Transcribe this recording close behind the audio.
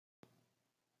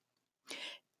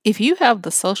If you have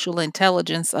the social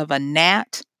intelligence of a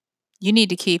gnat, you need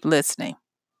to keep listening,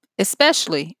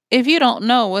 especially if you don't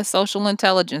know what social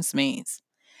intelligence means.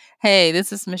 Hey,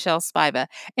 this is Michelle Spiva,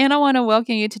 and I want to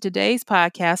welcome you to today's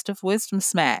podcast of Wisdom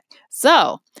Smack.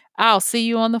 So, I'll see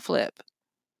you on the flip.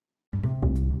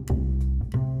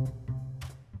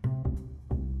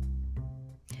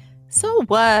 So,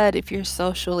 what if you're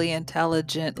socially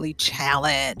intelligently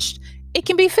challenged? It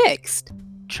can be fixed.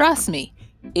 Trust me,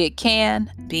 it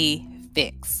can be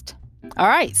fixed. All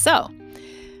right, so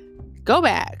go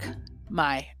back.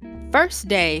 My first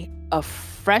day of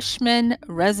freshman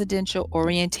residential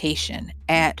orientation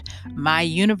at my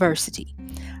university.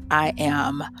 I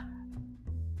am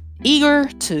eager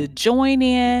to join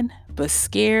in, but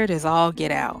scared as all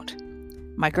get out.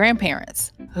 My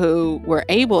grandparents, who were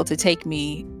able to take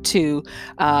me to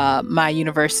my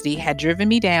university, had driven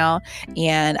me down,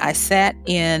 and I sat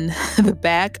in the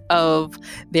back of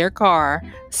their car,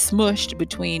 smushed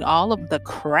between all of the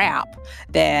crap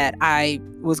that I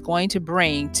was going to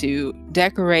bring to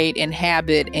decorate,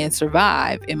 inhabit, and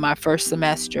survive in my first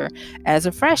semester as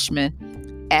a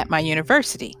freshman at my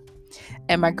university.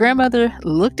 And my grandmother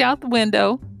looked out the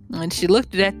window and she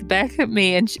looked at the back of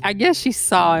me, and I guess she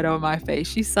saw it on my face.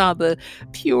 She saw the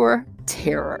pure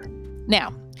terror.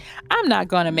 Now, I'm not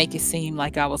going to make it seem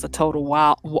like I was a total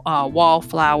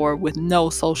wallflower with no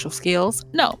social skills.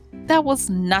 No, that was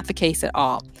not the case at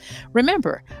all.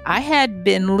 Remember, I had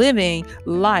been living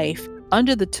life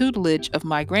under the tutelage of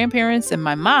my grandparents and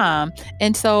my mom,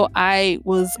 and so I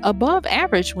was above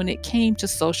average when it came to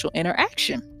social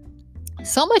interaction.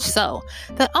 So much so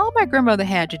that all my grandmother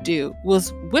had to do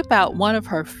was whip out one of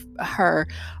her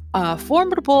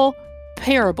formidable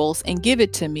parables and give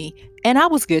it to me, and I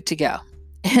was good to go.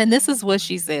 And this is what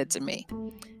she said to me,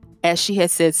 as she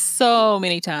had said so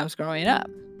many times growing up.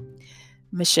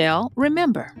 Michelle,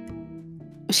 remember.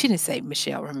 She didn't say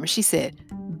Michelle, remember. She said,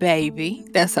 baby.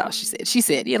 That's how she said. She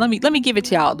said, yeah, let me give it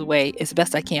to y'all the way as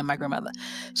best I can, my grandmother.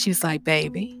 She was like,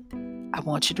 baby, I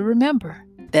want you to remember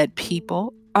that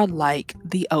people are like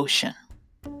the ocean.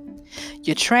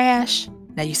 Your trash,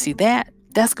 now you see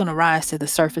that's going to rise to the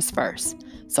surface first.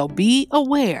 So be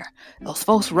aware. Those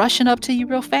folks rushing up to you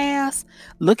real fast,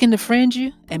 looking to friend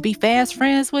you and be fast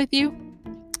friends with you,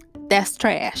 that's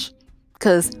trash.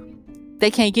 Because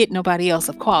they can't get nobody else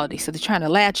of quality. So they're trying to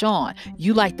latch on.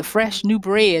 You like the fresh new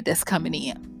bread that's coming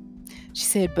in. She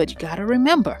said, but you got to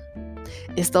remember,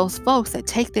 it's those folks that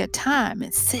take their time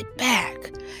and sit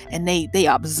back and they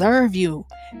observe you.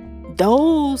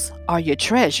 Those are your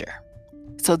treasure.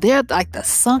 So they're like the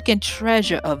sunken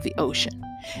treasure of the ocean.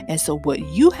 And so what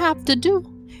you have to do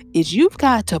is you've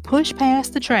got to push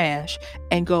past the trash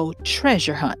and go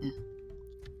treasure hunting.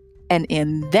 And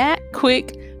in that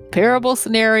quick parable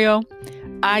scenario,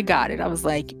 I got it. I was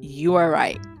like, you are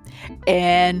right.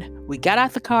 And we got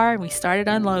out the car and we started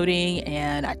unloading,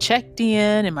 and I checked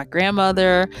in, and my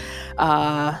grandmother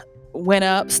went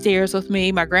upstairs with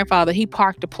me. My grandfather, he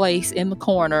parked a place in the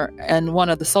corner and one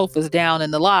of the sofas down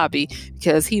in the lobby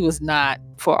because he was not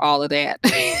for all of that.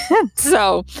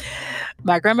 So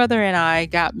my grandmother and I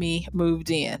got me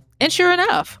moved in. And sure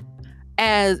enough,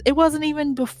 as it wasn't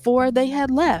even before they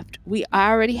had left, we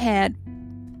already had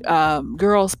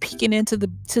girls peeking into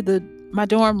my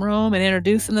dorm room and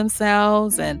introducing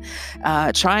themselves and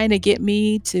trying to get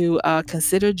me to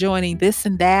consider joining this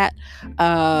and that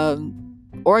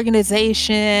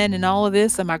organization and all of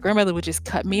this. And my grandmother would just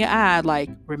cut me an eye like,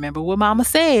 remember what mama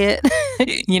said,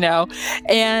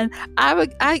 and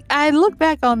I look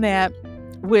back on that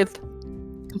with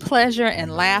pleasure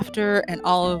and laughter and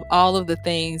all of the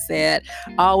things that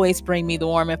always bring me the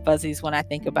warm and fuzzies when I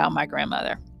think about my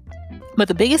grandmother. But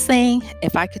the biggest thing,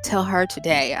 if I could tell her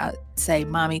today, I'd say,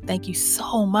 Mommy, thank you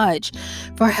so much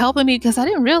for helping me, because I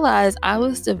didn't realize I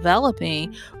was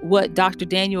developing what Dr.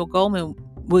 Daniel Goleman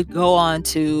would go on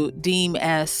to deem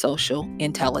as social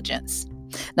intelligence.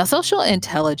 Now, social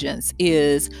intelligence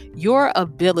is your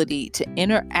ability to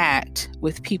interact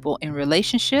with people in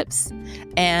relationships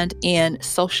and in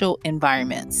social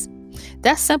environments.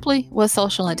 That's simply what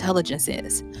social intelligence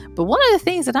is. But one of the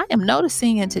things that I am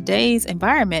noticing in today's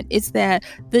environment is that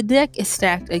the deck is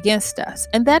stacked against us.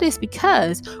 And that is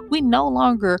because we no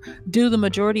longer do the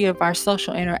majority of our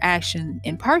social interaction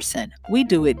in person. We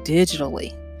do it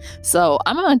digitally. So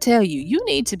I'm going to tell you, you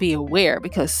need to be aware,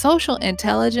 because social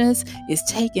intelligence is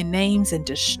taking names and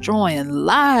destroying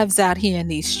lives out here in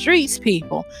these streets,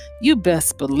 people. You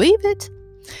best believe it.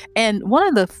 And one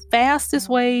of the fastest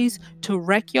ways to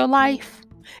wreck your life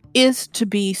is to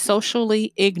be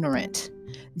socially ignorant.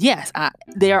 Yes,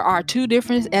 there are two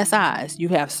different SIs. You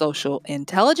have social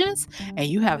intelligence and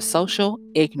you have social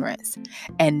ignorance.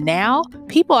 And now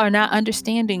people are not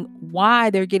understanding why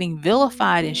they're getting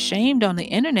vilified and shamed on the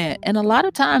internet. And a lot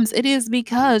of times it is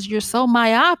because you're so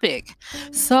myopic,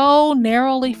 so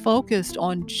narrowly focused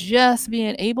on just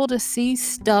being able to see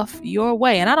stuff your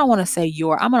way. And I don't want to say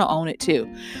I'm going to own it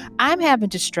too. I'm having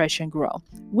to stretch and grow.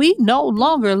 We no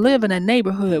longer live in a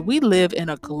neighborhood, we live in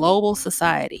a global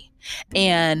society.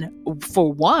 And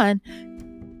for one,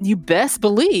 you best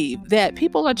believe that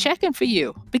people are checking for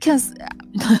you because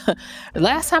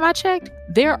last time I checked,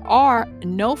 there are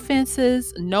no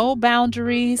fences, no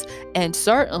boundaries, and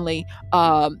certainly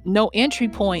no entry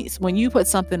points when you put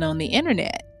something on the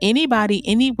internet. Anybody,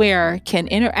 anywhere can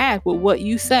interact with what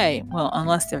you say. Well,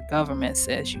 unless their government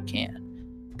says you can.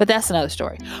 But that's another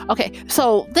story. Okay,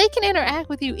 so they can interact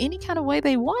with you any kind of way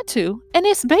they want to, and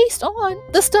it's based on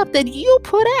the stuff that you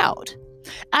put out.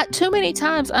 Too many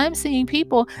times I'm seeing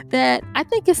people that I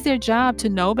think it's their job to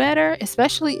know better,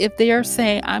 especially if they are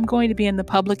saying, I'm going to be in the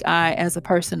public eye as a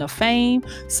person of fame,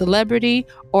 celebrity,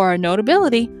 or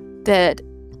notability, that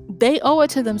they owe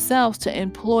it to themselves to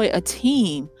employ a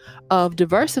team of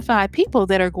diversified people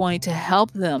that are going to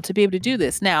help them to be able to do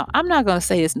this. Now, I'm not going to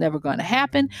say it's never going to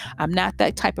happen. I'm not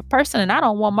that type of person, and I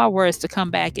don't want my words to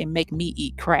come back and make me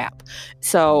eat crap.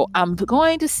 So I'm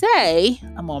going to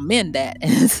amend that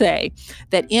and say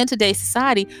that in today's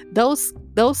society, those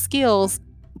skills,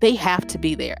 they have to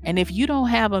be there. And if you don't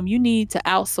have them, you need to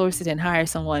outsource it and hire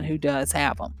someone who does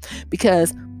have them,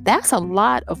 because that's a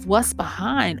lot of what's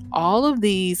behind all of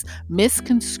these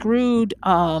misconstrued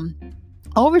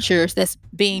overtures that's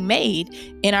being made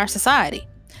in our society.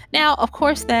 Now, of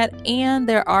course,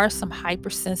 there are some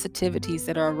hypersensitivities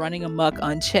that are running amok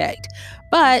unchecked,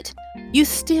 but you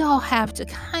still have to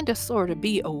kind of sort of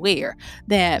be aware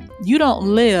that you don't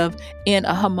live in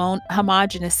a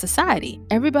homogenous society.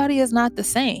 Everybody is not the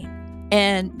same.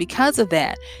 And because of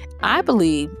that, I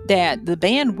believe that the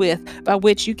bandwidth by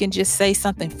which you can just say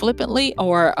something flippantly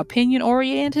or opinion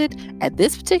oriented at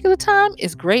this particular time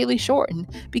is greatly shortened,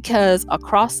 because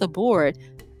across the board,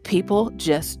 people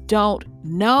just don't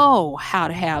know how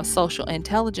to have social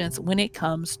intelligence when it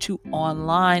comes to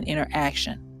online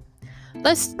interaction.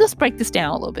 Let's break this down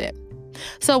a little bit.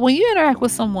 So when you interact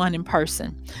with someone in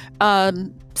person,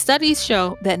 studies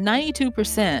show that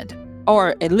 92%,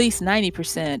 or at least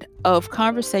 90%, of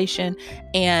conversation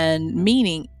and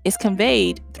meaning is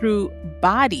conveyed through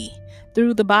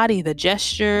the body, the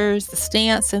gestures, the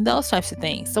stance, and those types of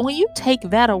things. So when you take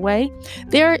that away,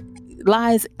 there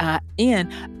lies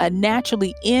in a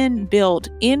naturally inbuilt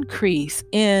increase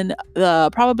in the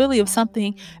probability of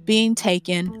something being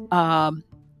taken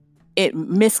in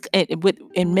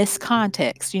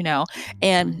miscontext,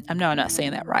 and I'm not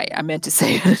saying that right. I meant to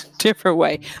say it a different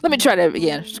way. Let me try that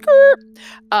again.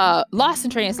 Lost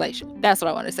in translation. That's what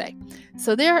I want to say.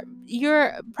 So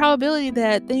your probability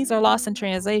that things are lost in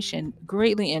translation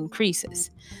greatly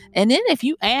increases. And then if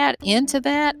you add into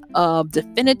that a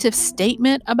definitive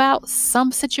statement about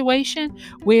some situation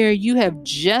where you have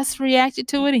just reacted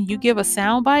to it and you give a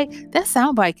soundbite, that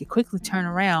soundbite could quickly turn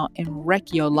around and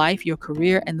wreck your life, your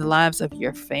career, and the lives of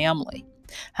your family.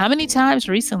 How many times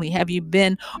recently have you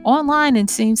been online and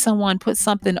seen someone put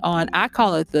something on? I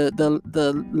call it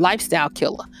the lifestyle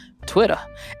killer, Twitter,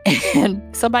 and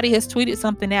somebody has tweeted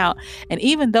something out, and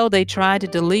even though they tried to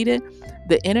delete it,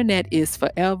 the internet is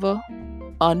forever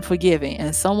unforgiving,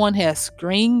 and someone has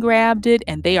screen grabbed it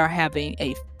and they are having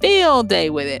a field day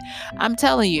with it. I'm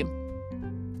telling you,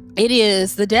 it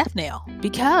is the death knell,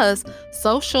 because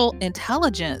social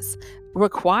intelligence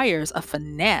requires a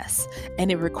finesse,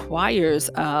 and it requires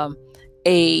a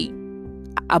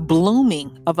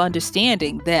blooming of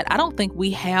understanding that I don't think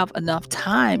we have enough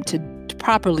time to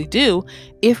properly do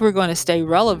if we're going to stay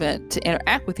relevant to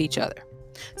interact with each other.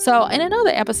 So in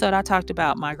another episode, I talked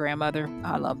about my grandmother.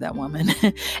 I love that woman.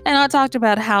 And I talked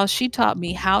about how she taught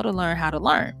me how to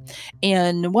learn.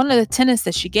 And one of the tenets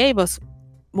that she gave us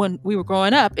when we were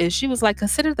growing up is she was like,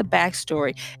 consider the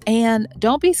backstory and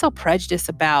don't be so prejudiced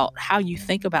about how you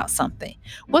think about something.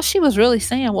 What she was really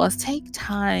saying was take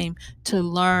time to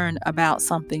learn about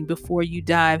something before you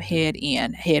dive head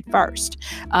first.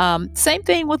 Same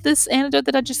thing with this anecdote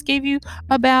that I just gave you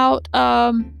about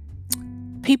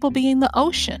people being the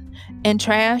ocean and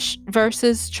trash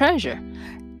versus treasure.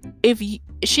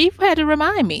 She had to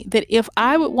remind me that if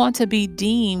I would want to be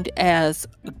deemed as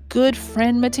good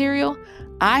friend material,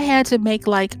 I had to make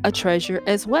like a treasure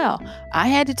as well. I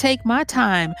had to take my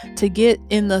time to get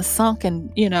in the sunken,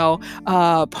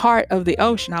 part of the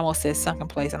ocean. I almost said sunken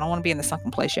place. I don't want to be in the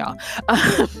sunken place, y'all.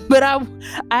 But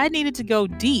I needed to go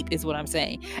deep, is what I'm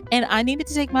saying. And I needed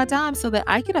to take my time so that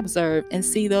I could observe and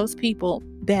see those people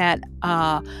that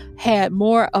had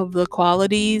more of the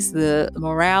qualities, the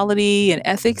morality and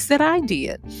ethics that I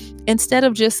did. Instead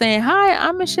of just saying, "Hi,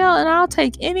 I'm Michelle, and I'll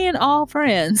take any and all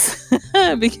friends,"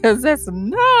 because that's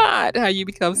not how you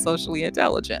become socially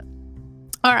intelligent.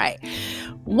 All right.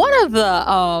 One of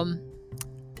the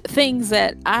things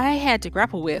that I had to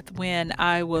grapple with when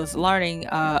I was learning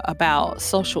about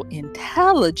social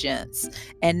intelligence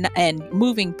and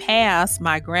moving past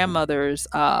my grandmother's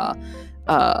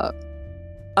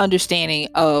understanding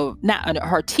of not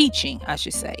her teaching, I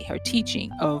should say, her teaching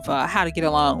of how to get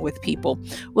along with people,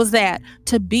 was that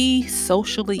to be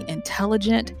socially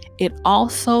intelligent, it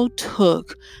also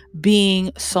took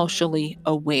being socially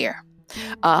aware.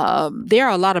 There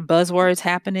are a lot of buzzwords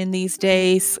happening these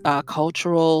days,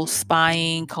 cultural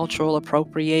spying, cultural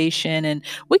appropriation, and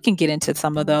we can get into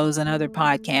some of those in other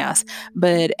podcasts.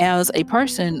 But as a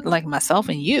person like myself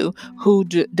and you who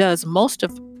does most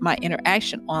of my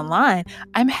interaction online,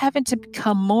 I'm having to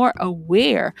become more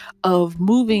aware of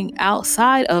moving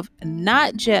outside of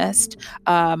not just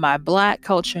my Black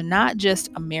culture, not just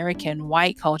American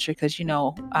white culture, because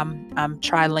I'm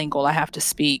trilingual. I have to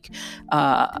speak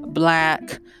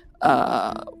Black,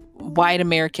 white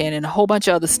American, and a whole bunch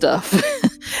of other stuff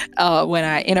when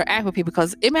I interact with people,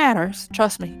 because it matters.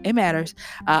 Trust me, it matters.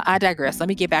 I digress. Let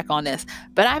me get back on this.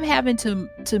 But I'm having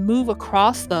to move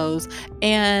across those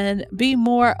and be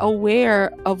more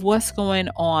aware of what's going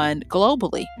on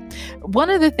globally. One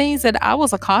of the things that I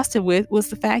was accosted with was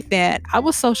the fact that I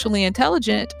was socially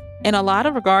intelligent in a lot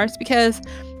of regards because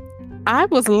I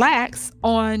was lax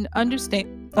on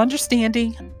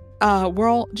understanding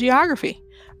world geography.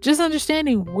 Just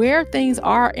understanding where things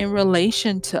are in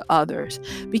relation to others,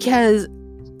 because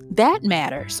that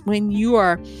matters when you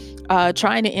are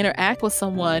trying to interact with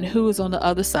someone who is on the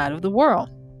other side of the world.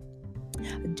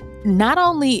 Not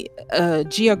only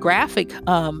geographic,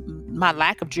 my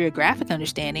lack of geographic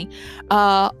understanding,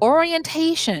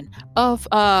 orientation of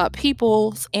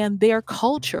peoples and their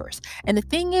cultures. And the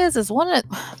thing is I'm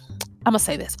gonna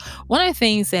say this. One of the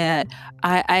things that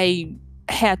I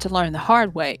had to learn the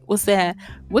hard way was that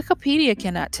Wikipedia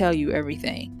cannot tell you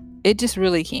everything. It just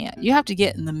really can't. You have to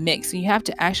get in the mix, and you have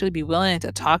to actually be willing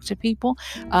to talk to people.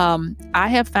 I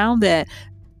have found that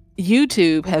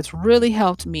YouTube has really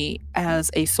helped me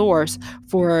as a source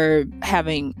for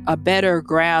having a better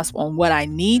grasp on what I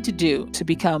need to do to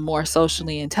become more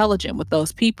socially intelligent with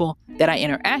those people that I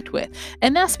interact with.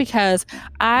 And that's because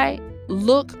I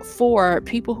look for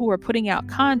people who are putting out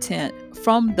content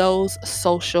from those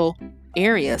social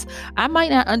areas. I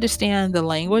might not understand the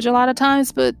language a lot of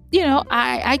times, but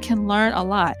I can learn a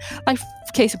lot. Like,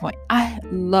 case in point, I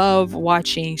love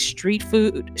watching street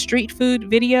food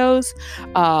videos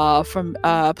from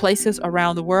places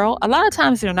around the world. A lot of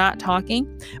times they're not talking,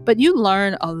 but you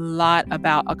learn a lot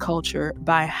about a culture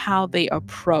by how they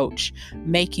approach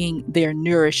making their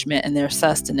nourishment and their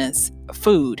sustenance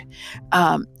food.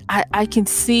 I can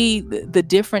see the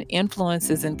different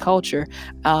influences in culture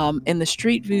in the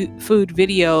street food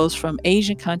videos from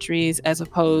Asian countries as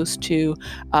opposed to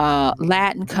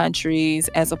Latin countries,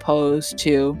 as opposed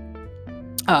to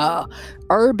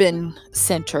urban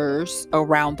centers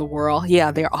around the world.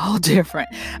 Yeah, they're all different.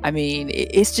 I mean,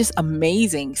 it's just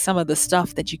amazing some of the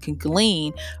stuff that you can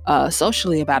glean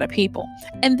socially about a people.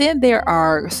 And then there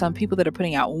are some people that are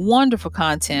putting out wonderful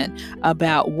content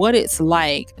about what it's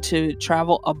like to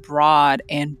travel abroad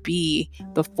and be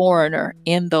the foreigner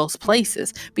in those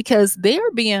places, because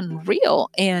they're being real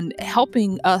and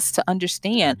helping us to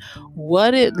understand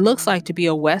what it looks like to be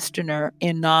a Westerner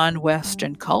in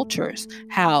non-Western cultures,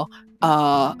 how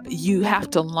you have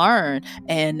to learn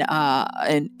and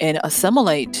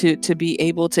assimilate to be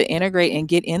able to integrate and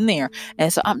get in there.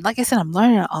 And so, like I said, I'm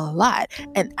learning a lot.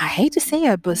 And I hate to say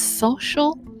it, but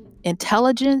social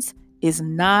intelligence is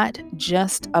not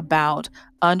just about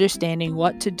understanding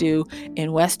what to do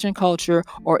in Western culture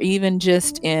or even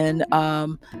just in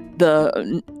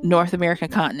the North American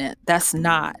continent. That's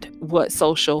not what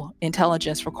social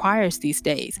intelligence requires these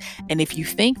days. And if you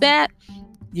think that,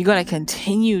 you're going to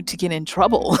continue to get in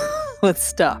trouble with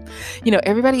stuff.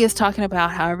 Everybody is talking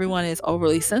about how everyone is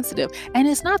overly sensitive. And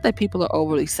it's not that people are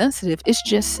overly sensitive. It's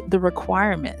just the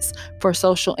requirements for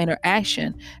social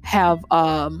interaction have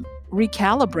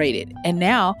recalibrated. And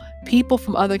now people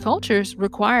from other cultures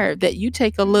require that you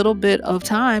take a little bit of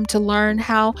time to learn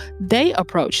how they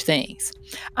approach things.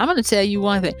 I'm going to tell you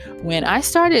one thing. When I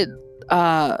started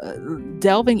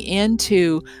delving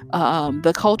into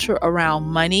the culture around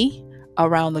money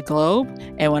around the globe,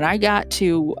 and when I got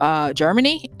to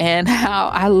Germany, and how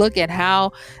I look at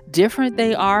how different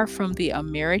they are from the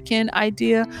American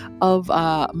idea of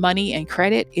money and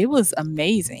credit, it was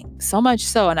amazing. So much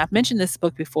so, and I've mentioned this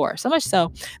book before, so much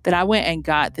so that I went and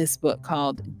got this book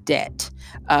called Debt,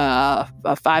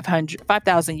 a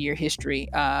 5,000 year history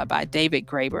by David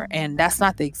Graeber. And that's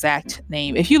not the exact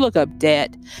name. If you look up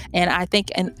debt, and I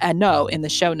think, and I know in the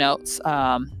show notes,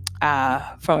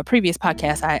 from a previous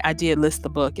podcast, I did list the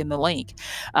book in the link.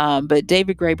 But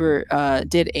David Graeber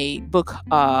did a book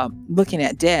looking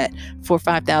at debt for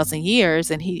 5,000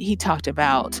 years. And he talked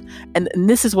about, and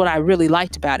this is what I really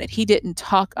liked about it. He didn't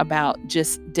talk about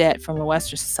just debt from a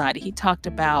Western society. He talked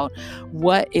about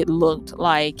what it looked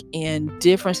like in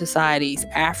different societies,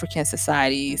 African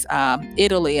societies,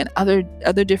 Italy, and other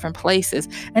different places.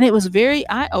 And it was very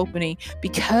eye-opening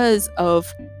because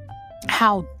of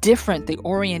how different the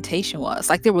orientation was.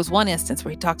 Like, there was one instance where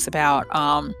he talks about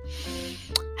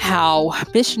how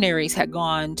missionaries had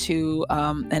gone to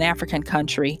an African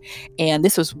country, and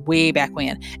this was way back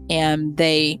when, and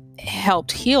they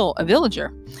helped heal a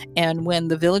villager. And when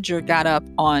the villager got up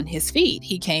on his feet,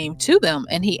 he came to them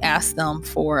and he asked them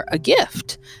for a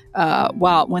gift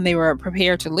when they were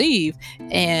prepared to leave.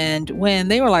 And when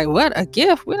they were like, "What, a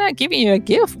gift? We're not giving you a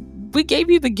gift. We gave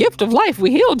you the gift of life.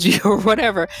 We healed you," or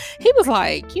whatever. He was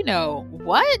like,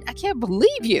 "What? I can't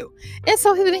believe you." And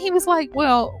so he was like,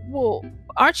 well,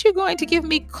 aren't you going to give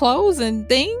me clothes and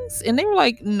things? And they were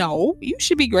like, "No, you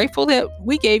should be grateful that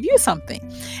we gave you something."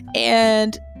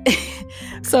 And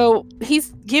so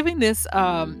he's giving this,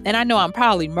 and I know I'm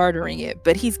probably murdering it,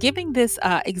 but he's giving this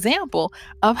example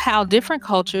of how different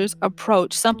cultures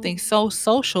approach something so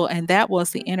social, and that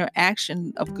was the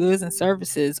interaction of goods and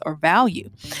services or value.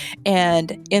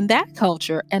 And in that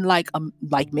culture, and like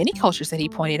many cultures that he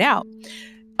pointed out,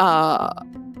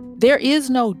 there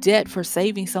is no debt for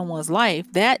saving someone's life.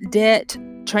 That debt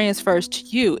transfers to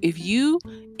you. If you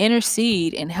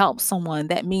intercede and help someone,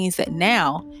 that means that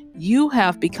now you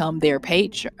have become their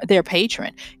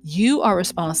patron. You are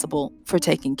responsible for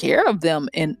taking care of them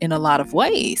in a lot of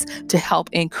ways to help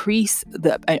increase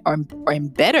or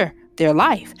better their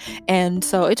life. And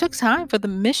so it took time for the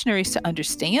missionaries to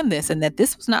understand this, and that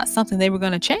this was not something they were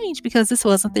going to change because this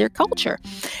wasn't their culture.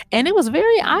 And it was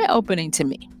very eye-opening to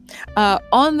me.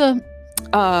 On the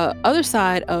other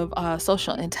side of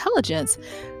social intelligence,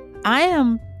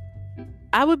 I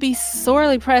would be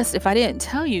sorely pressed if I didn't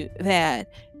tell you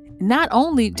that not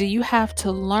only do you have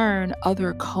to learn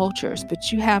other cultures,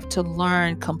 but you have to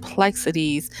learn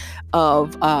complexities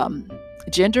of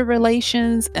gender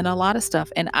relations and a lot of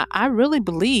stuff. And I really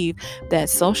believe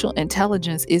that social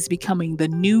intelligence is becoming the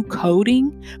new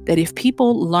coding, that if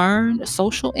people learn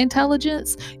social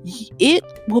intelligence, it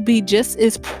will be just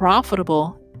as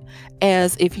profitable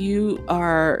as if you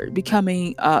are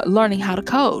learning how to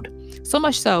code. So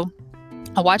much so,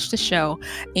 I watched a show,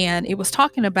 and it was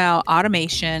talking about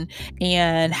automation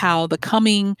and how the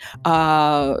coming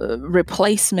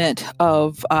replacement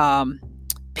of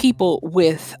people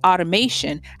with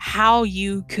automation, how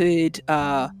you could,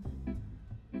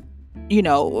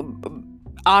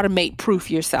 automate proof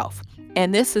yourself.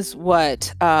 And this is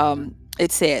what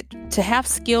it said: to have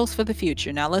skills for the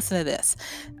future. Now listen to this.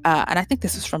 And I think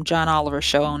this is from John Oliver's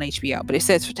show on HBO, but it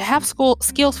says to have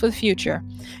skills for the future,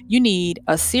 you need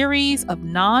a series of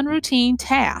non-routine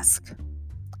tasks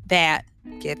that,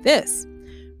 get this,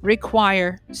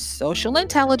 require social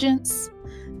intelligence,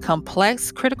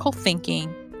 complex critical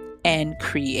thinking, and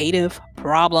creative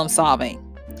problem solving.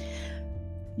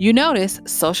 You notice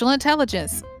social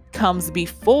intelligence comes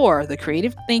before the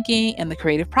creative thinking and the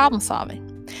creative problem solving.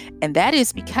 And that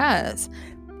is because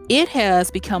it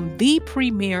has become the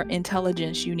premier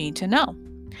intelligence you need to know.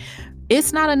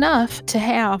 It's not enough to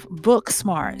have book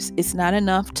smarts. It's not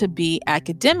enough to be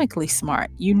academically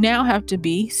smart. You now have to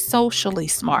be socially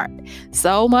smart.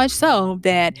 So much so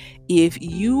that if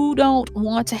you don't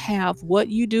want to have what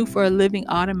you do for a living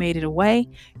automated away,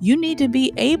 you need to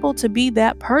be able to be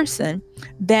that person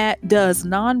that does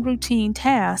non-routine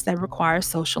tasks that require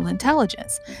social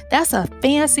intelligence. That's a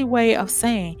fancy way of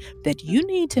saying that you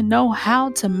need to know how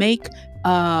to make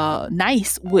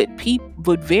nice with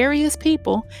various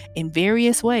people in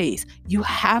various ways. You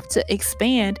have to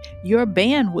expand your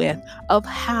bandwidth of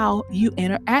how you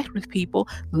interact with people,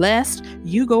 lest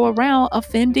you go around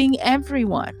offending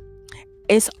everyone.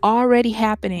 It's already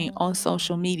happening on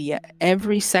social media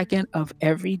every second of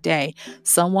every day.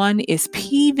 Someone is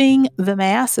peeving the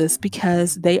masses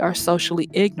because they are socially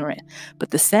ignorant.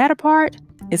 But the sadder part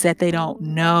is that they don't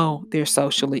know they're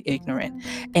socially ignorant.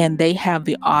 And they have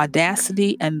the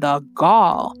audacity and the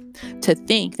gall to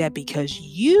think that because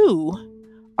you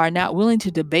are not willing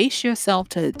to debase yourself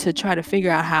to try to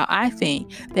figure out how I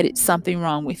think, that it's something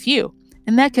wrong with you.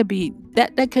 And that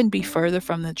couldn't be further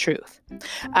from the truth.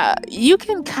 You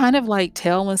can kind of like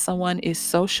tell when someone is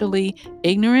socially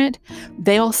ignorant.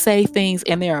 They'll say things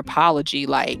in their apology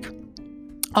like,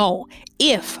 "Oh,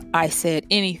 if I said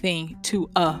anything to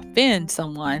offend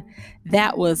someone,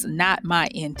 that was not my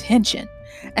intention."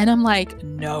 And I'm like,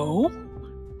 "No,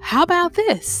 how about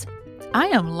this? I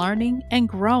am learning and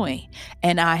growing,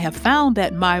 and I have found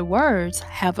that my words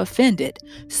have offended.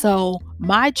 So,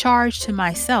 my charge to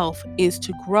myself is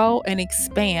to grow and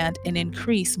expand and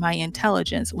increase my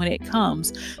intelligence when it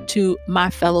comes to my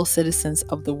fellow citizens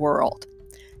of the world."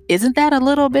 Isn't that a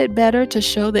little bit better to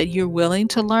show that you're willing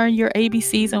to learn your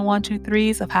ABCs and 1, 2,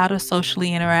 3s of how to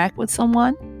socially interact with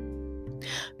someone?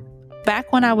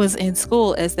 Back when I was in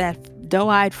school as that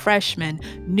doe-eyed freshman,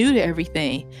 new to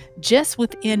everything, just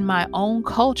within my own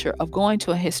culture of going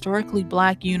to a historically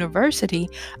Black university,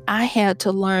 I had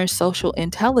to learn social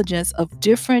intelligence of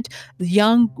different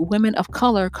young women of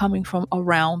color coming from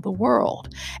around the world.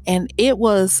 And it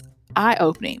was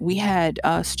eye-opening. We had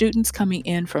students coming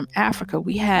in from Africa.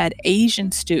 We had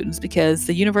Asian students because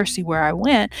the university where I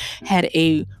went had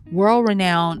a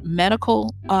world-renowned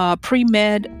medical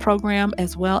pre-med program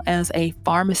as well as a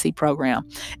pharmacy program.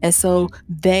 And so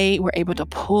they were able to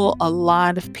pull a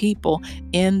lot of people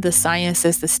in the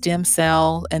sciences, the stem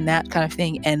cell, and that kind of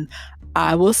thing. And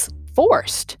I was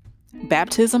forced,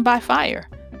 baptism by fire,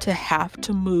 to have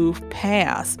to move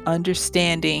past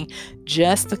understanding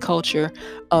just the culture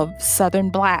of Southern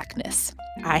Blackness.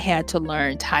 I had to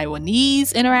learn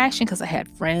Taiwanese interaction because I had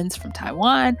friends from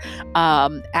Taiwan,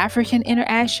 African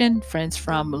interaction, friends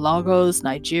from Lagos,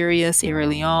 Nigeria, Sierra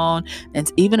Leone,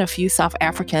 and even a few South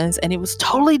Africans, and it was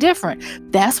totally different.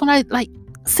 That's when I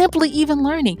simply even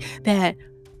learning that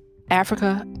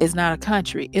Africa is not a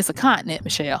country, it's a continent,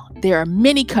 Michelle. There are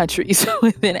many countries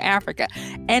within Africa.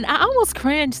 And I almost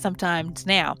cringe sometimes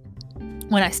now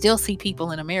when I still see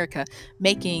people in America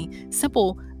making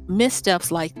simple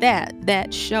missteps like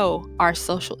that show our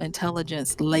social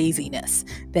intelligence laziness.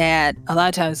 That a lot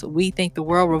of times we think the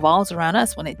world revolves around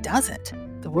us when it doesn't.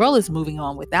 The world is moving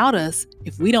on without us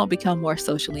if we don't become more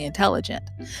socially intelligent.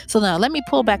 So now let me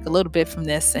pull back a little bit from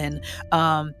this and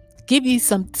give you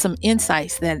some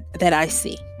insights that I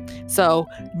see. So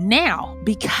now,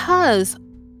 because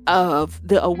of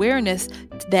the awareness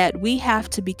that we have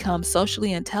to become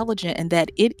socially intelligent and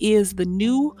that it is the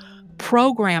new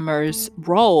programmer's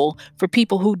role for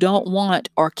people who don't want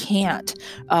or can't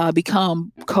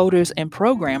become coders and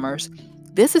programmers,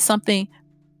 this is something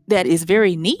that is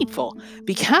very needful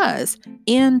because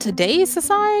in today's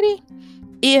society,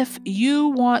 if you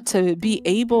want to be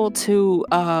able to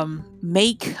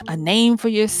make a name for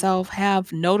yourself,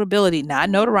 have notability, not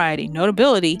notoriety,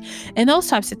 notability, and those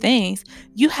types of things,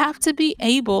 you have to be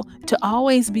able to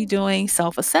always be doing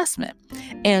self-assessment.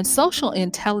 And social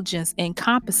intelligence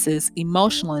encompasses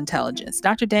emotional intelligence.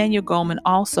 Dr. Daniel Goleman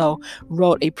also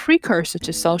wrote a precursor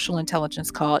to social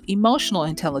intelligence called emotional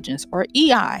intelligence, or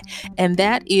EI, and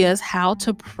that is how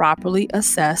to properly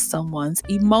assess someone's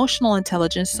emotional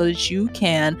intelligence so that you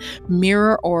can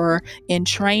mirror or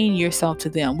entrain yourself to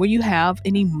them, where you have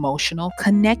an emotional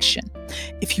connection.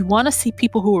 If you want to see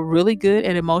people who are really good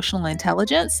at emotional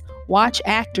intelligence, watch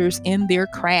actors in their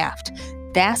craft.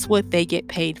 That's what they get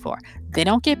paid for. They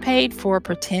don't get paid for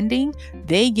pretending.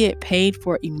 They get paid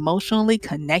for emotionally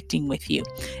connecting with you.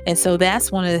 And so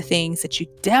that's one of the things that you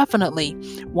definitely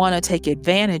want to take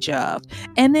advantage of.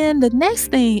 And then the next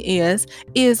thing is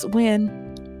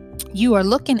when you are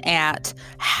looking at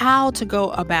how to go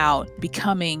about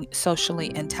becoming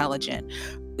socially intelligent.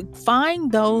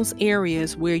 Find those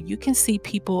areas where you can see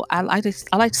people. I like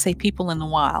to say people in the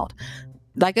wild.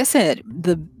 Like I said,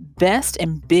 the best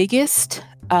and biggest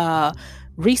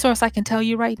resource I can tell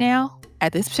you right now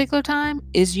at this particular time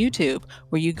is YouTube,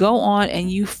 where you go on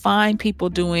and you find people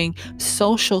doing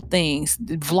social things,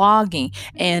 vlogging,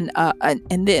 and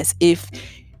this.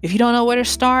 If you don't know where to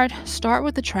start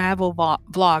with the travel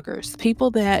vloggers, people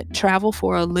that travel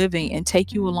for a living and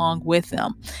take you along with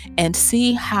them, and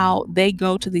see how they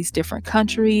go to these different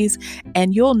countries.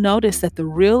 And you'll notice that the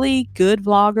really good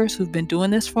vloggers who've been doing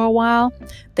this for a while,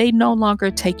 they no longer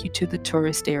take you to the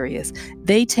tourist areas.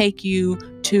 They take you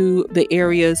to the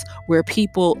areas where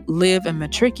people live and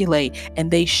matriculate,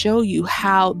 and they show you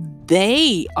how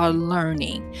they are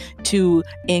learning to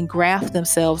engraft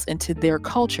themselves into their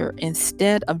culture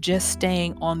instead of just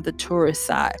staying on the tourist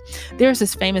side. There's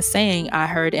this famous saying I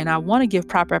heard, and I want to give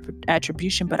proper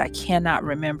attribution, but I cannot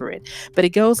remember it. But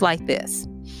it goes like this.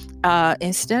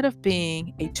 Instead of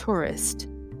being a tourist,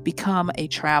 become a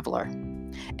traveler.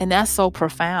 And that's so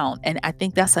profound. And I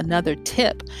think that's another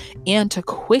tip into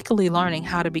quickly learning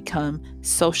how to become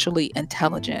socially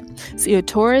intelligent. See, a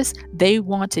tourist, they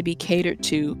want to be catered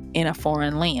to in a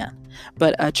foreign land,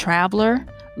 but a traveler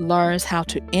learns how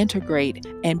to integrate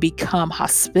and become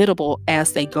hospitable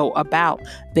as they go about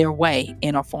their way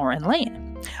in a foreign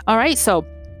land. All right, so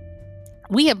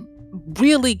we have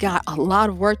really got a lot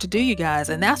of work to do, you guys.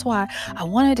 And that's why I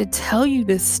wanted to tell you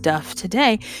this stuff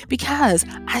today, because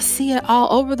I see it all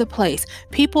over the place.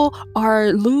 People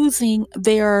are losing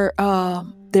their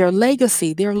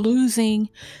legacy. They're losing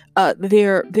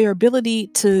their ability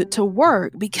to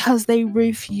work because they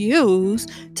refuse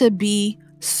to be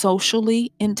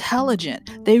socially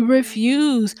intelligent. They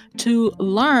refuse to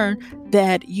learn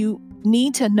that you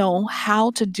need to know how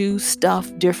to do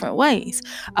stuff different ways.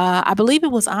 I believe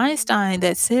it was Einstein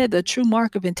that said the true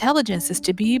mark of intelligence is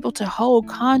to be able to hold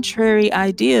contrary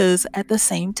ideas at the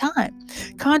same time.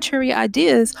 Contrary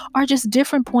ideas are just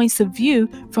different points of view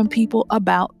from people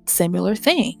about similar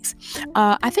things.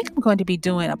 I think I'm going to be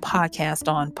doing a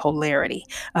podcast on polarity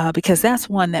because that's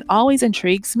one that always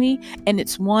intrigues me, and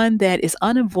it's one that is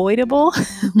unavoidable,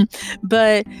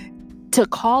 but to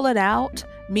call it out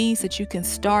means that you can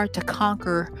start to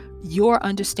conquer your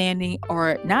understanding,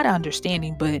 or not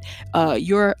understanding, but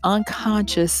your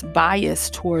unconscious bias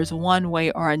towards one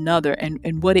way or another,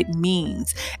 and what it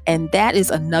means. And that is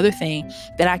another thing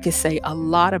that I could say a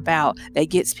lot about that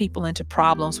gets people into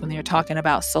problems when they're talking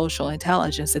about social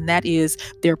intelligence. And that is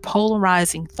their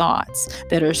polarizing thoughts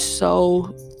that are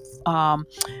so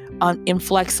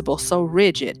inflexible, so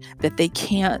rigid that they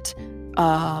can't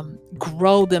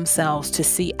grow themselves to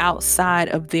see outside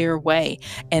of their way,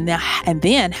 and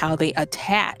then how they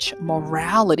attach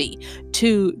morality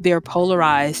to their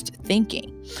polarized thinking.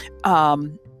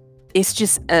 It's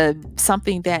just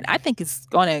something that I think is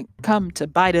going to come to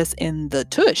bite us in the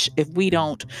tush if we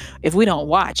don't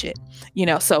watch it.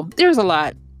 So there's a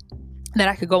lot that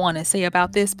I could go on and say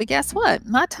about this, but guess what?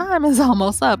 My time is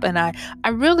almost up, and I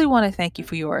really want to thank you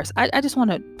for yours. I just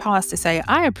want to pause to say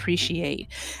I appreciate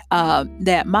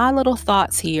that my little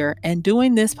thoughts here and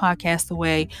doing this podcast the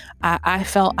way I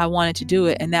felt I wanted to do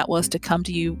it, and that was to come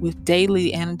to you with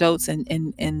daily anecdotes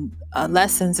and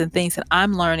lessons and things that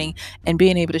I'm learning and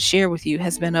being able to share with you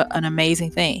has been an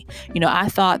amazing thing. I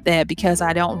thought that because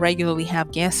I don't regularly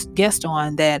have guests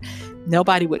on that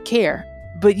nobody would care.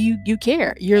 But you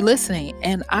care, you're listening,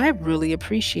 and I really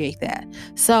appreciate that.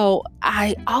 So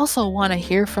I also want to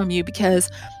hear from you, because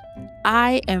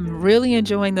I am really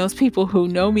enjoying those people who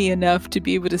know me enough to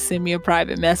be able to send me a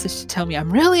private message to tell me,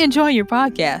 I'm really enjoying your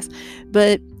podcast.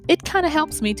 But it kind of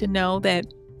helps me to know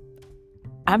that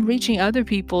I'm reaching other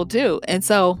people too. And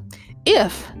so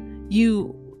if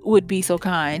you would be so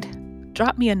kind,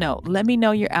 drop me a note. Let me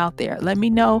know you're out there. Let me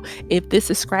know if this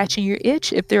is scratching your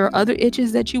itch, if there are other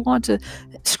itches that you want to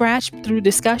scratch through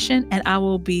discussion, and I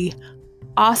will be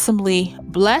awesomely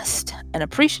blessed and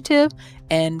appreciative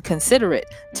and considerate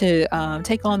to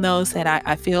take on those that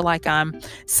I feel like I'm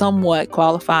somewhat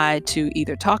qualified to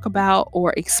either talk about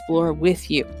or explore with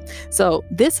you. So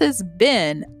this has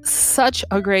been such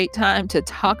a great time to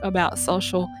talk about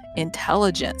social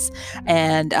intelligence.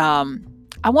 And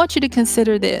I want you to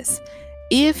consider this.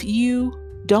 If you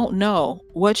don't know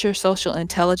what your social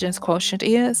intelligence quotient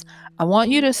is, I want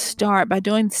you to start by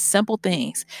doing simple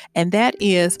things. And that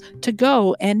is to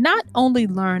go and not only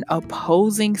learn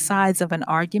opposing sides of an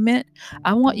argument,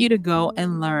 I want you to go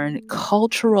and learn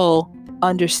cultural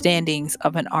understandings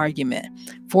of an argument.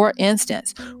 For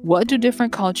instance, what do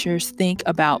different cultures think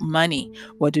about money?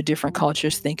 What do different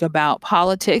cultures think about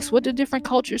politics? What do different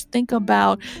cultures think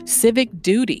about civic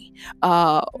duty?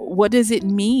 What does it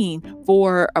mean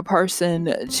for a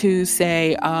person to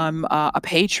say a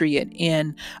patriot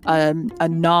in a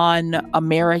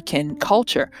non-American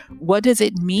culture? What does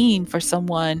it mean for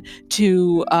someone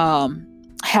to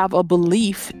have a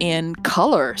belief in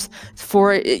colors?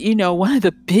 For, one of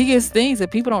the biggest things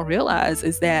that people don't realize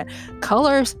is that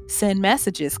colors send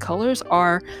messages. Colors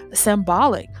are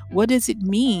symbolic. What does it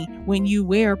mean when you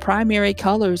wear primary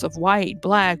colors of white,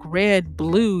 black, red,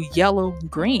 blue, yellow,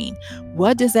 green?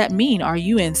 What does that mean? Are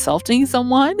you insulting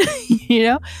someone?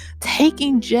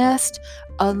 Taking just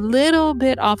a little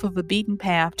bit off of a beaten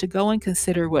path to go and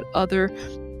consider what other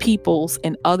peoples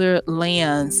in other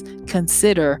lands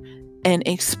consider and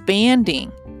expanding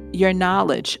your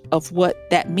knowledge of what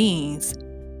that means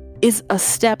is a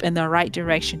step in the right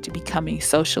direction to becoming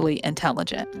socially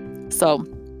intelligent. So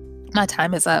my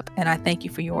time is up, and I thank you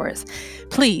for yours.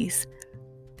 Please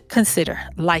consider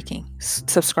liking,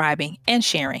 subscribing, and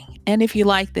sharing. And if you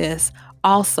like this,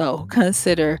 also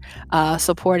consider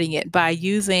supporting it by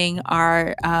using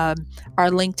our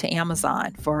link to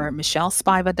Amazon for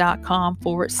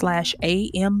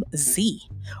michellespiva.com/AMZ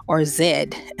or Z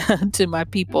to my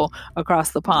people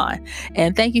across the pond.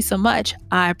 And thank you so much.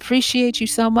 I appreciate you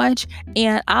so much.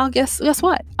 And I'll guess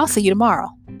what? I'll see you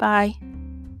tomorrow. Bye.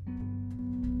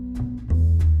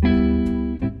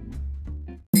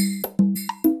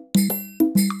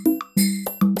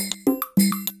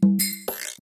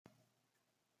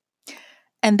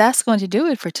 And that's going to do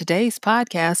it for today's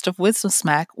podcast of Wisdom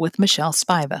Smack with Michelle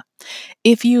Spiva.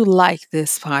 If you like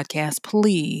this podcast,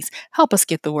 please help us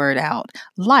get the word out.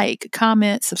 Like,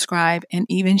 comment, subscribe, and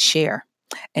even share.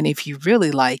 And if you really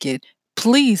like it,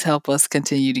 please help us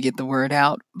continue to get the word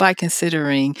out by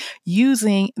considering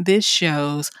using this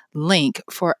show's link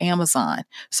for Amazon.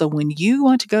 So when you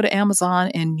want to go to Amazon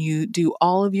and you do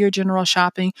all of your general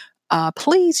shopping,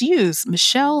 please use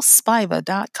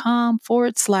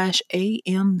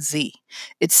michellespiva.com/AMZ.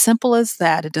 It's simple as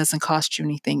that. It doesn't cost you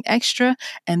anything extra,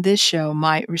 and this show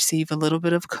might receive a little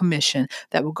bit of commission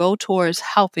that will go towards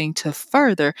helping to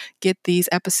further get these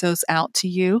episodes out to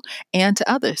you and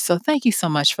to others. So thank you so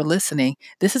much for listening.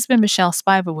 This has been Michelle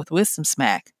Spiva with Wisdom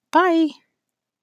Smack. Bye.